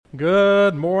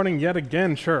Good morning yet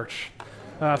again, church.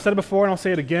 I've said it before and I'll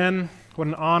say it again. What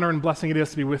an honor and blessing it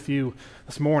is to be with you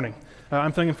this morning.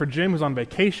 I'm filling in for Jim, who's on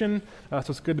vacation, so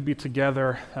it's good to be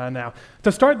together now.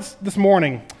 To start this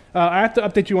morning, I have to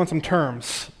update you on some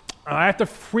terms. I have to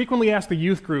frequently ask the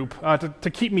youth group to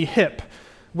keep me hip,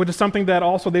 which is something that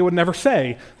also they would never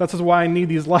say. That's why I need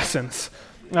these lessons.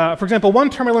 For example, one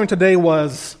term I learned today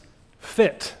was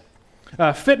fit.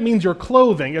 Fit means your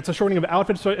clothing. It's a shortening of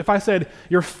outfit. So if I said,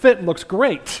 your fit looks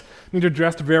great, it means you're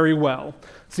dressed very well.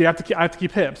 So I have to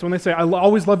keep hip. So when they say, I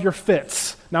always love your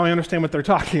fits, now I understand what they're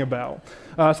talking about.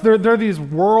 So there are these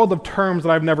world of terms that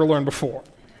I've never learned before.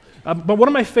 But one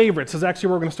of my favorites is actually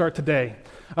where we're going to start today.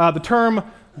 The term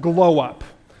glow up.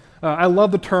 I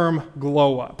love the term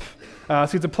glow up.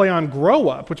 See, it's a play on grow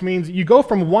up, which means you go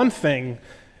from one thing,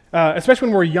 especially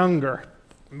when we're younger,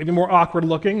 maybe more awkward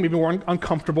looking, maybe more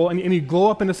uncomfortable, and you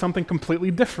glow up into something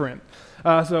completely different.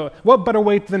 So what better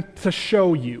way than to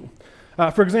show you?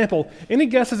 For example, any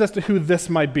guesses as to who this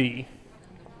might be?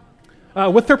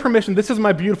 With their permission, this is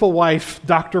my beautiful wife,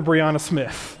 Dr. Brianna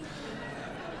Smith.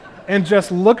 And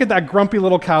just look at that grumpy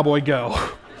little cowboy go.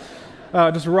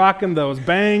 Just rocking those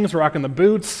bangs, rocking the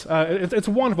boots. It's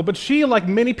wonderful. But she, like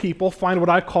many people, find what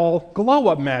I call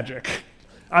glow-up magic.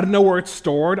 I don't know where it's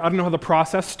stored. I don't know how the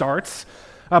process starts.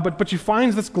 But she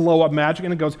finds this glow-up magic,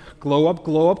 and it goes glow up,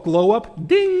 glow up, glow up,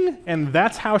 ding, and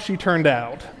that's how she turned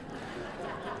out.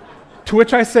 To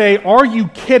which I say, are you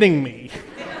kidding me?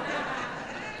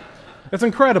 It's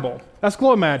incredible. That's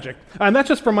glow-up magic. And that's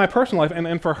just for my personal life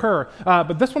and for her.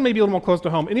 But this one may be a little more close to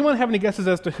home. Anyone have any guesses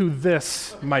as to who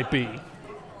this might be?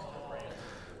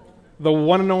 The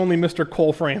one and only Mr.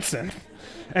 Cole Franson.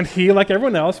 And he, like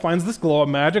everyone else, finds this glow-up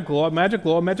magic, glow-up magic,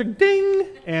 glow-up magic, ding,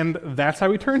 and that's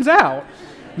how he turns out.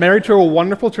 Married to a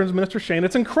wonderful children's minister, Shane.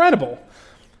 It's incredible.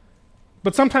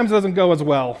 But sometimes it doesn't go as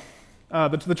well,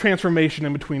 the transformation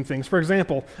in between things. For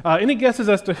example, any guesses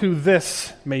as to who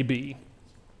this may be?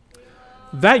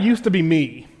 That used to be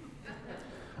me.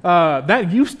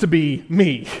 That used to be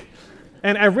me.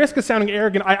 And at risk of sounding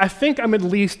arrogant, I think I'm at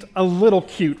least a little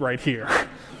cute right here.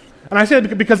 And I say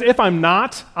that because if I'm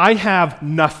not, I have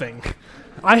nothing.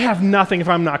 I have nothing if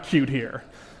I'm not cute here.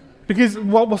 Because,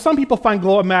 well, some people find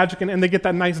glow-up magic and they get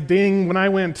that nice ding. When I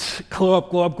went glow up,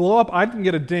 glow up, glow up, I didn't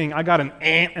get a ding. I got an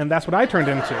and that's what I turned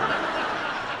into.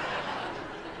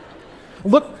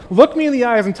 Look me in the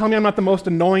eyes and tell me I'm not the most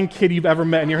annoying kid you've ever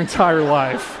met in your entire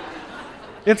life.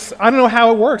 I don't know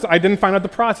how it works. I didn't find out the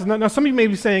process. Now some of you may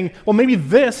be saying, well, maybe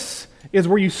this is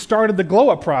where you started the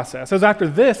glow-up process. It was after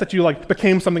this that you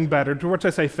became something better, to which I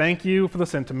say thank you for the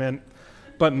sentiment,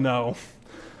 but no.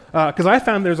 Because I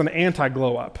found there's an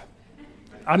anti-glow-up.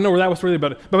 I don't know where that was really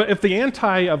about, but if the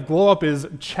anti of glow-up is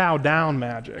chow down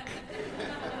magic,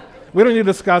 we don't need to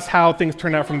discuss how things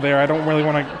turn out from there. I don't really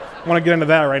want to get into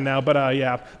that right now, but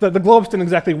yeah, the glow-ups didn't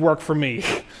exactly work for me.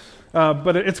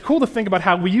 But it's cool to think about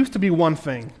how we used to be one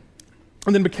thing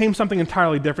and then became something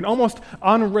entirely different, almost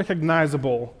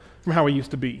unrecognizable from how we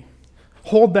used to be.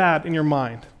 Hold that in your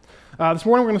mind. This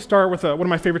morning we're going to start with one of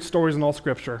my favorite stories in all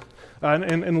Scripture,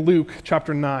 in Luke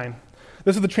chapter 9.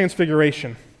 This is the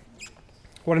Transfiguration.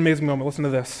 What an amazing moment. Listen to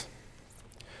this.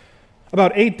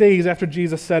 About 8 days after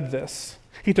Jesus said this,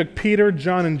 he took Peter,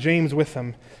 John, and James with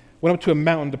him, went up to a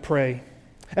mountain to pray.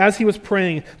 As he was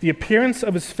praying, the appearance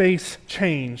of his face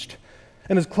changed,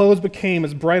 and his clothes became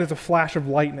as bright as a flash of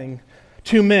lightning.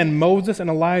 Two men, Moses and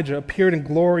Elijah, appeared in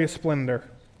glorious splendor,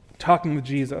 talking with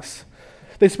Jesus.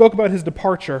 They spoke about his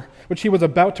departure, which he was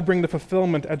about to bring to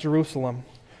fulfillment at Jerusalem.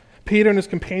 Peter and his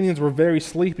companions were very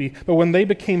sleepy, but when they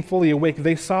became fully awake,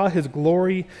 they saw his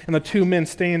glory and the two men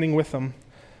standing with him.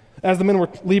 As the men were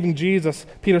leaving Jesus,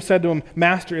 Peter said to him,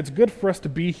 Master, it's good for us to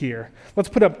be here. Let's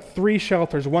put up 3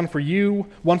 shelters, one for you,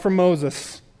 one for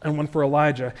Moses, and one for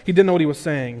Elijah. He didn't know what he was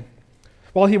saying.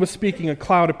 While he was speaking, a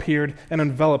cloud appeared and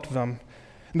enveloped them.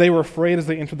 They were afraid as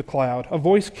they entered the cloud. A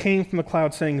voice came from the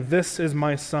cloud saying, This is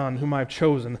my son, whom I have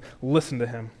chosen. Listen to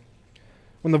him.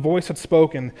 When the voice had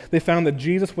spoken, they found that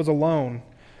Jesus was alone.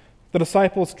 The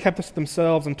disciples kept this to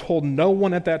themselves and told no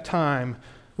one at that time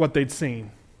what they'd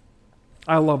seen.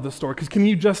 I love this story, because can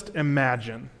you just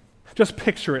imagine? Just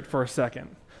picture it for a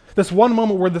second. This one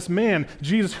moment where this man,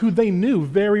 Jesus, who they knew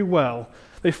very well,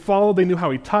 they followed, they knew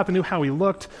how he taught, they knew how he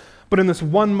looked, but in this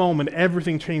one moment,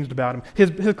 everything changed about him.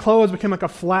 His clothes became like a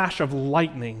flash of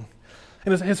lightning,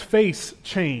 and his face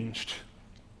changed.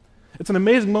 It's an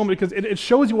amazing moment because it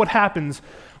shows you what happens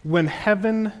when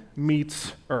heaven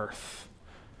meets earth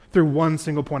through one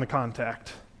single point of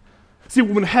contact. See,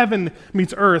 when heaven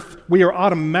meets earth, we are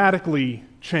automatically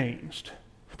changed.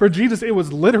 For Jesus, it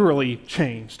was literally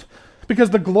changed Because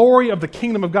the glory of the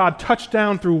kingdom of God touched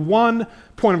down through one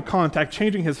point of contact,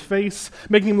 changing his face,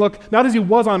 making him look not as he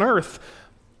was on earth,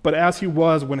 but as he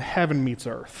was when heaven meets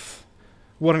earth.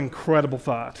 What an incredible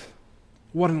thought.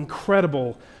 What an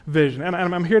incredible vision. And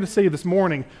I'm here to say this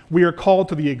morning, we are called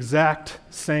to the exact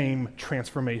same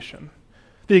transformation.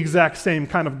 The exact same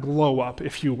kind of glow up,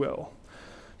 if you will.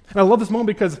 And I love this moment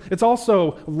because it's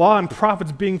also law and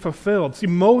prophets being fulfilled. See,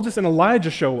 Moses and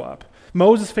Elijah show up.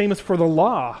 Moses famous for the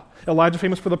law, Elijah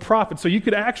famous for the prophets. So you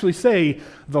could actually say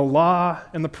the law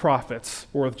and the prophets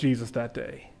were with Jesus that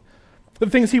day. The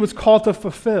things he was called to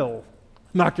fulfill,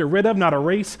 not get rid of, not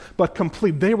erase, but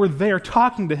complete. They were there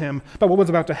talking to him about what was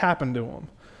about to happen to him.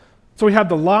 So we have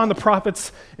the law and the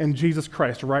prophets and Jesus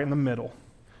Christ right in the middle.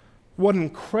 What an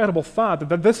incredible thought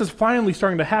that this is finally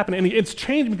starting to happen. And it's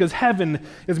changed because heaven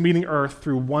is meeting earth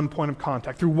through one point of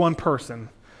contact, through one person.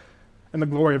 And the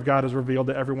glory of God is revealed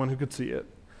to everyone who could see it.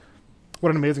 What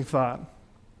an amazing thought.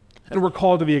 And we're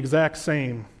called to the exact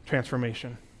same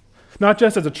transformation. Not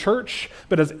just as a church,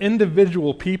 but as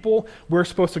individual people, we're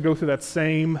supposed to go through that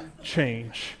same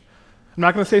change. I'm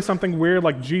not going to say something weird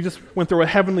like Jesus went through a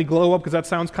heavenly glow up because that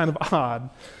sounds kind of odd.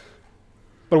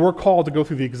 But we're called to go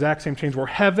through the exact same change where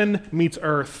heaven meets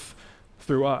earth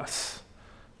through us.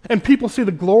 And people see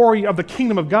the glory of the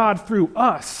kingdom of God through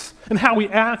us and how we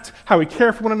act, how we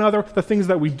care for one another, the things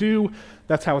that we do.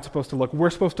 That's how it's supposed to look. We're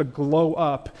supposed to glow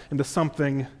up into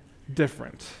something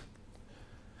different.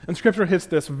 And Scripture hits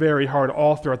this very hard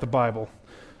all throughout the Bible.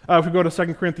 If we go to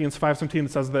 2 Corinthians 5:17,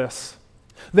 it says this,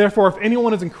 "Therefore, if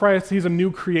anyone is in Christ, he's a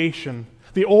new creation.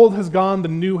 The old has gone, the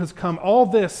new has come. All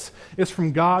this is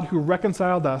from God who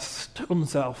reconciled us to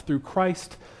himself through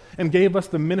Christ and gave us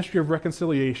the ministry of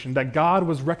reconciliation, that God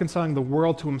was reconciling the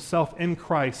world to himself in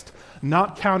Christ,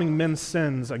 not counting men's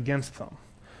sins against them."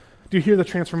 Do you hear the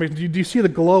transformation? Do you see the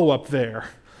glow up there?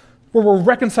 Where we're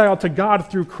reconciled to God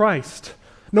through Christ.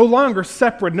 No longer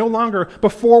separate, no longer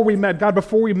before we met God,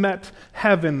 before we met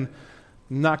heaven,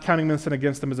 not counting men's sin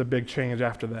against them is a big change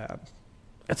after that.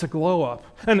 It's a glow up.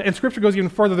 And Scripture goes even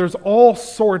further. There's all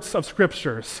sorts of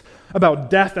scriptures about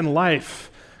death and life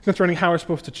concerning how we're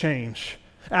supposed to change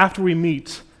after we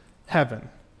meet heaven,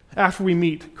 after we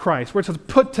meet Christ, where it says,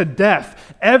 put to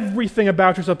death everything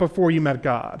about yourself before you met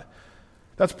God.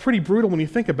 That's pretty brutal when you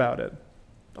think about it.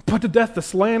 Put to death the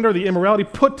slander, the immorality,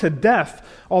 put to death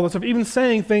all this stuff. Even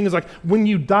saying things like, when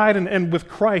you died and with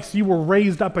Christ, you were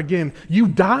raised up again. You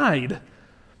died.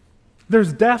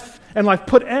 There's death and life.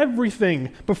 Put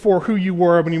everything before who you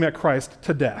were when you met Christ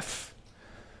to death.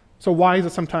 So why is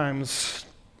it sometimes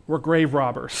we're grave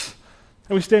robbers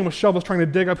and we stand with shovels trying to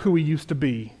dig up who we used to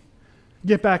be?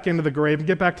 Get back into the grave and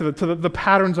get back to the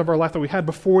patterns of our life that we had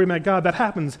before we met God. That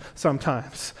happens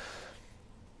sometimes.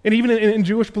 And even in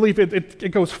Jewish belief, it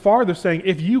goes farther, saying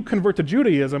if you convert to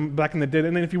Judaism back in the day,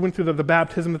 and then if you went through the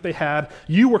baptism that they had,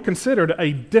 you were considered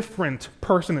a different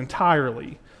person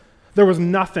entirely. There was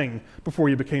nothing before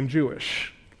you became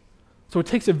Jewish. So it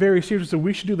takes it very seriously.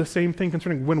 We should do the same thing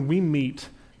concerning when we meet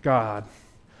God,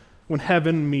 when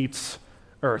heaven meets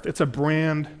earth. It's a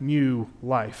brand new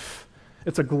life.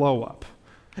 It's a glow up.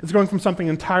 It's going from something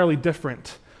entirely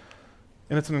different.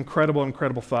 And it's an incredible,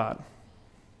 incredible thought.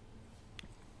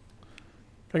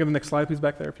 Can I get the next slide, please,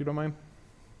 back there, if you don't mind?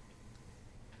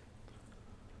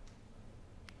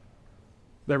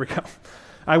 There we go.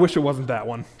 I wish it wasn't that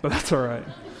one, but that's all right.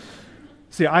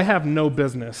 See, I have no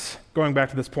business going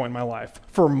back to this point in my life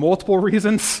for multiple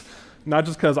reasons, not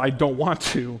just because I don't want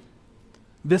to.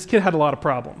 This kid had a lot of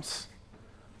problems.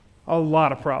 A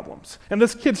lot of problems. And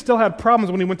this kid still had problems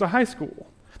when he went to high school.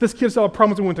 This kid still had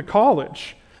problems when he went to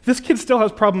college. This kid still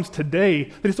has problems today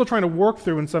that he's still trying to work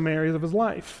through in some areas of his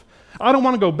life. I don't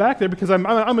want to go back there because I'm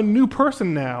a new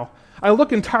person now. I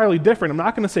look entirely different. I'm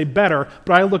not going to say better,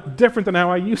 but I look different than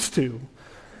how I used to.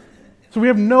 So we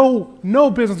have no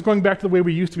business going back to the way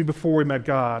we used to be before we met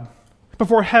God,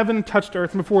 before heaven touched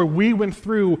earth, and before we went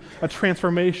through a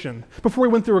transformation, before we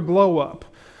went through a glow up.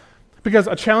 Because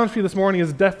a challenge for you this morning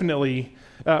is definitely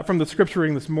from the scripture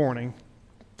reading this morning.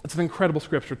 It's an incredible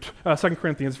scripture, 2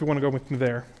 Corinthians, if you want to go with me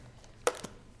there.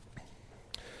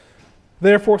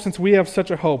 Therefore, since we have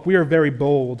such a hope, we are very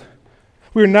bold.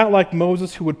 We are not like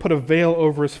Moses, who would put a veil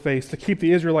over his face to keep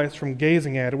the Israelites from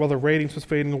gazing at it while the radiance was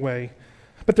fading away.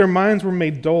 But their minds were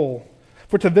made dull.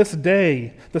 For to this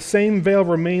day, the same veil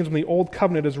remains when the old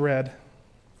covenant is read.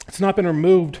 It's not been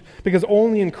removed, because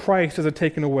only in Christ is it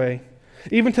taken away.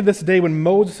 Even to this day, when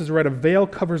Moses is read, a veil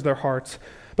covers their hearts.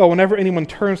 But whenever anyone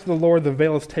turns to the Lord, the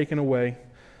veil is taken away.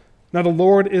 Now the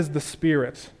Lord is the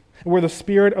Spirit. And where the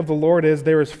Spirit of the Lord is,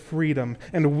 there is freedom.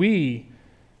 And we,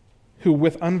 who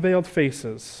with unveiled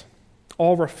faces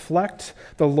all reflect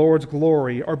the Lord's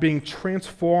glory, are being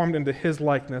transformed into his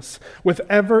likeness with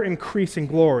ever-increasing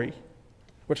glory,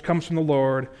 which comes from the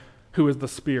Lord, who is the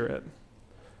Spirit.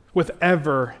 With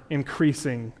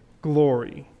ever-increasing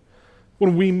glory.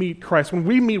 When we meet Christ, when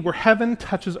we meet where heaven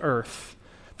touches earth,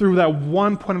 through that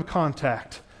one point of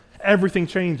contact, everything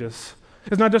changes.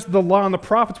 It's not just the law and the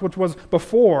prophets, which was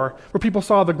before, where people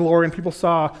saw the glory and people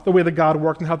saw the way that God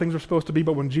worked and how things were supposed to be,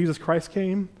 but when Jesus Christ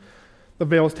came, the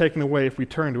veil is taken away if we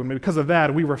turn to him. And because of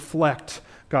that, we reflect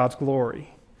God's glory.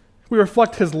 We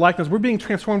reflect his likeness. We're being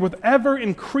transformed with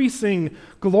ever-increasing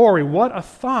glory. What a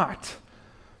thought.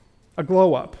 A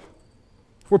glow-up,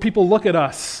 where people look at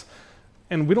us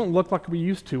and we don't look like we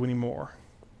used to anymore,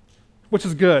 which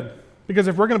is good. Because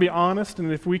if we're going to be honest,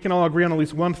 and if we can all agree on at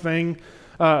least one thing,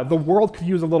 the world could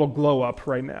use a little glow-up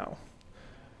right now.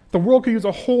 The world could use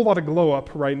a whole lot of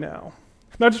glow-up right now.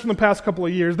 Not just from the past couple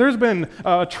of years. There's been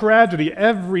a tragedy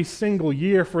every single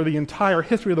year for the entire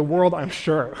history of the world, I'm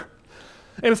sure.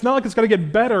 And it's not like it's going to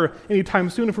get better anytime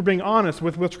soon if we're being honest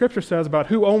with what Scripture says about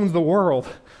who owns the world.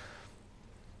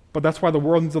 But that's why the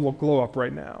world needs a little glow-up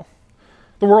right now.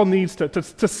 The world needs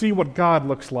to see what God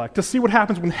looks like, to see what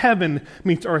happens when heaven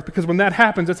meets earth, because when that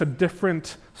happens, it's a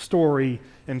different story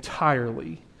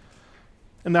entirely.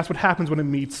 And that's what happens when it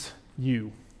meets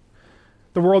you.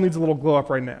 The world needs a little glow up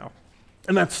right now.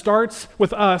 And that starts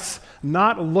with us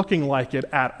not looking like it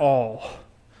at all.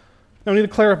 Now, we need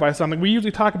to clarify something. We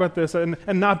usually talk about this and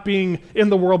not being in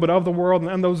the world but of the world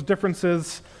and those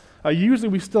differences. Usually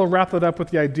we still wrap that up with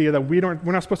the idea that we're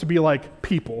not supposed to be like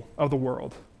people of the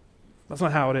world. That's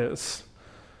not how it is.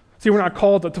 See, we're not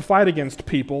called to fight against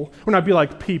people. We're not be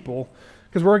like people,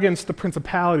 because we're against the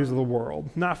principalities of the world,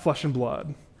 not flesh and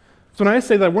blood. So when I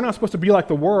say that we're not supposed to be like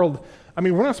the world, I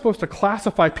mean we're not supposed to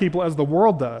classify people as the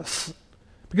world does.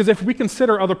 Because if we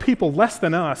consider other people less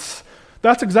than us,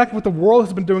 that's exactly what the world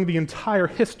has been doing the entire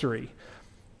history.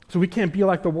 So we can't be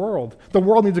like the world. The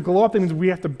world needs to glow up. That means we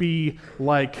have to be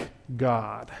like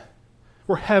God.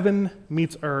 Where heaven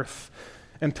meets earth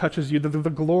and touches you, the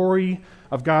glory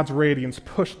of God's radiance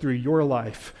pushed through your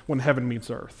life when heaven meets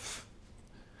earth.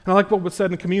 And I like what was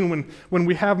said in communion, when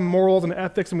we have morals and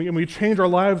ethics and we change our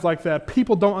lives like that,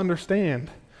 people don't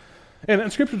understand.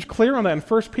 And Scripture's clear on that. In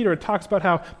 1 Peter, it talks about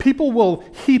how people will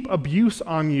heap abuse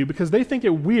on you because they think it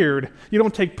weird you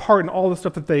don't take part in all the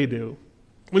stuff that they do.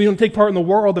 When you don't take part in the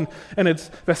world and its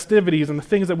festivities and the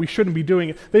things that we shouldn't be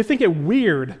doing, they think it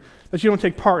weird that you don't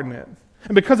take part in it.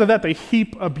 And because of that, they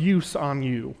heap abuse on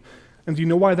you. And do you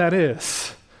know why that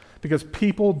is? Because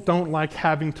people don't like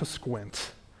having to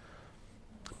squint.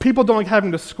 People don't like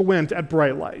having to squint at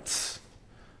bright lights.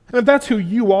 And if that's who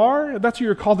you are, if that's who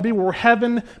you're called to be, where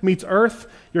heaven meets earth,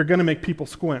 you're going to make people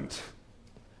squint.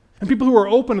 And people who are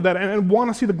open to that and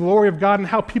want to see the glory of God and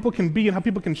how people can be and how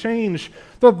people can change,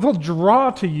 they'll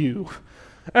draw to you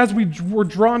as we're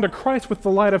drawn to Christ with the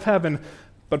light of heaven,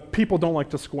 but people don't like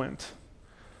to squint.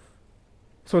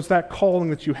 So it's that calling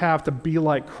that you have to be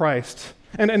like Christ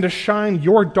and to shine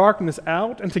your darkness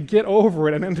out and to get over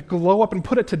it and to glow up and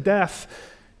put it to death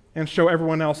and show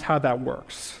everyone else how that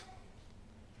works.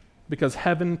 Because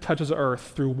heaven touches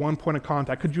earth through one point of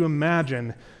contact. Could you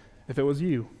imagine if it was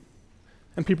you?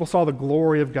 And people saw the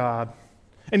glory of God.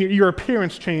 And your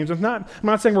appearance changed. I'm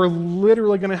not saying we're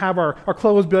literally going to have our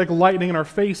clothes be like lightning and our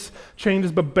face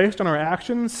changes, but based on our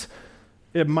actions,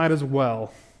 it might as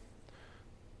well.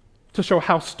 To show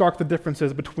how stark the difference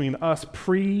is between us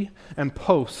pre and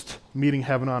post meeting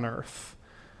heaven on earth.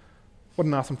 What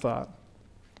an awesome thought.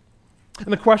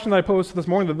 And the question that I posed this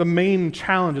morning, the main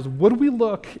challenge is, would we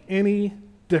look any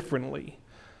differently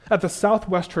at the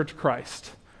Southwest Church of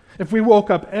Christ if we woke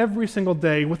up every single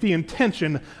day with the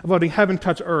intention of letting heaven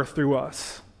touch earth through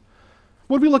us?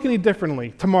 Would we look any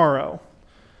differently tomorrow?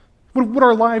 Would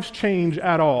our lives change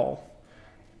at all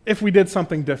if we did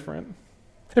something different?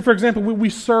 If, for example, we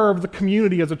served the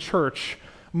community as a church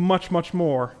much, much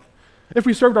more. If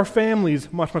we served our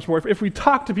families much, much more. If we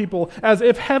talked to people as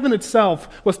if heaven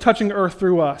itself was touching earth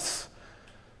through us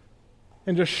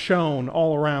and just shone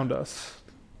all around us,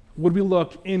 would we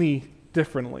look any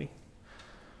differently?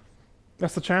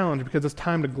 That's the challenge, because it's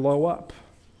time to glow up.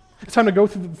 It's time to go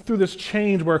through this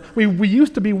change where we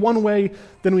used to be one way,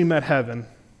 then we met heaven.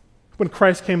 When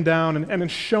Christ came down and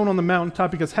shone on the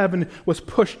mountaintop because heaven was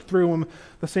pushed through him,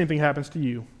 the same thing happens to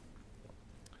you.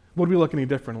 Would we look any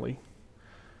differently?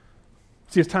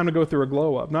 See, it's time to go through a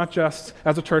glow up, not just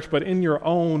as a church, but in your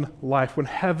own life when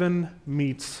heaven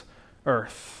meets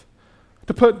earth.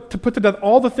 To put to death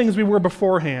all the things we were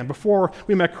beforehand, before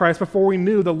we met Christ, before we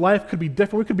knew that life could be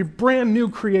different. We could be brand new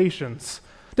creations.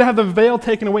 to have the veil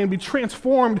taken away and be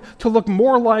transformed to look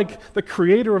more like the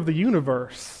creator of the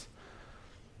universe.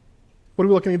 Would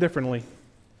we look any differently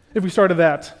if we started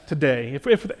that today? If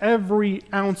with every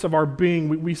ounce of our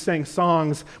being we sang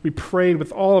songs, we prayed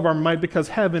with all of our might because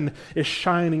heaven is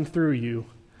shining through you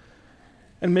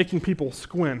and making people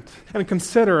squint and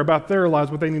consider about their lives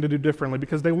what they need to do differently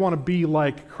because they want to be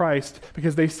like Christ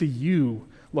because they see you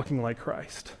looking like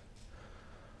Christ?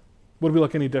 Would we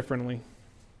look any differently?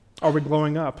 Are we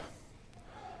glowing up?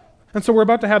 And so we're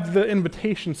about to have the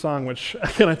invitation song, which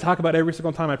again I talk about every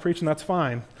single time I preach, and that's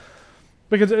fine.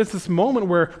 Because it's this moment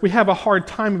where we have a hard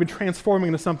time even transforming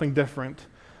into something different.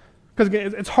 Because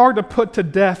again, it's hard to put to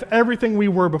death everything we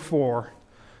were before.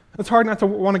 It's hard not to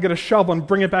want to get a shovel and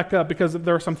bring it back up because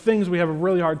there are some things we have a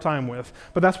really hard time with.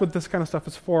 But that's what this kind of stuff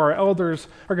is for. Our elders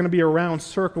are going to be around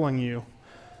circling you.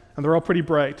 And they're all pretty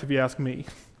bright, if you ask me.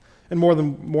 In more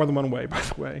than one way, by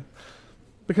the way.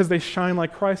 Because they shine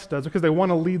like Christ does, because they want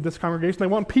to lead this congregation. They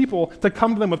want people to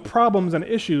come to them with problems and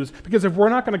issues, because if we're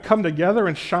not going to come together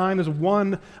and shine as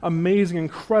one amazing,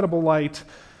 incredible light,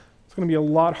 it's going to be a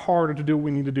lot harder to do what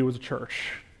we need to do as a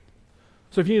church.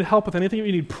 So if you need help with anything, if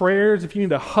you need prayers, if you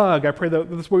need a hug, I pray that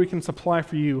this is what we can supply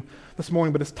for you this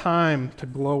morning, but it's time to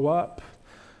glow up,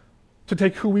 to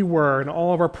take who we were and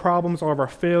all of our problems, all of our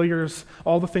failures,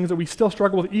 all the things that we still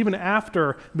struggle with even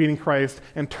after meeting Christ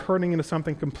and turning into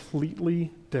something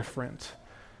completely different,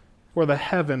 where the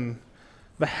heaven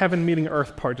meeting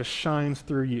earth part just shines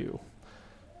through you,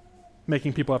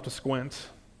 making people have to squint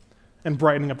and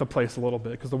brightening up the place a little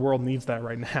bit because the world needs that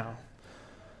right now.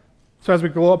 So as we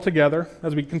glow up together,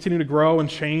 as we continue to grow and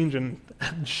change and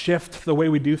shift the way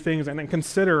we do things and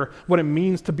consider what it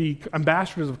means to be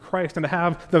ambassadors of Christ and to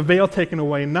have the veil taken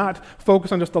away, not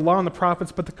focus on just the law and the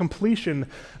prophets, but the completion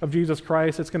of Jesus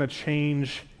Christ, it's going to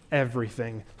change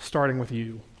everything, starting with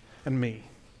you and me.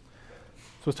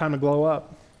 So it's time to glow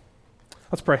up.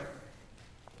 Let's pray.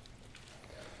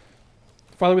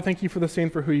 Father, we thank you for the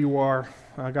scene for who you are.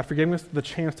 God, for giving us the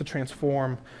chance to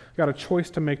transform. God, a choice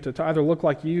to make to either look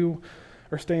like you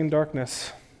or stay in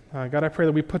darkness. God, I pray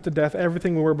that we put to death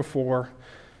everything we were before.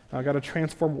 God, to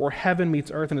transform where heaven meets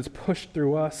earth and is pushed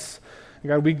through us. And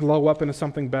God, we glow up into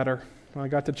something better.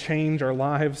 God, to change our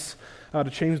lives, to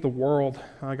change the world.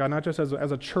 God, not just as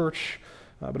a church,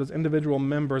 but as individual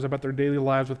members about their daily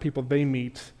lives with people they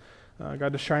meet.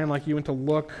 God, to shine like you and to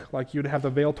look like you, to have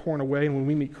the veil torn away. And when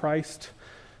we meet Christ,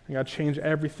 and God, change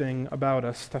everything about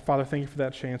us. Father, thank you for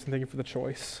that chance and thank you for the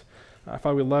choice.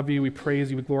 Father, we love you, we praise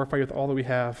you, we glorify you with all that we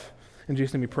have. In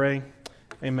Jesus' name we pray,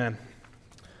 amen.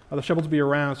 The shovels will be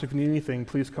around, so if you need anything,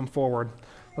 please come forward.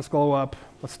 Let's glow up,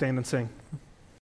 let's stand and sing.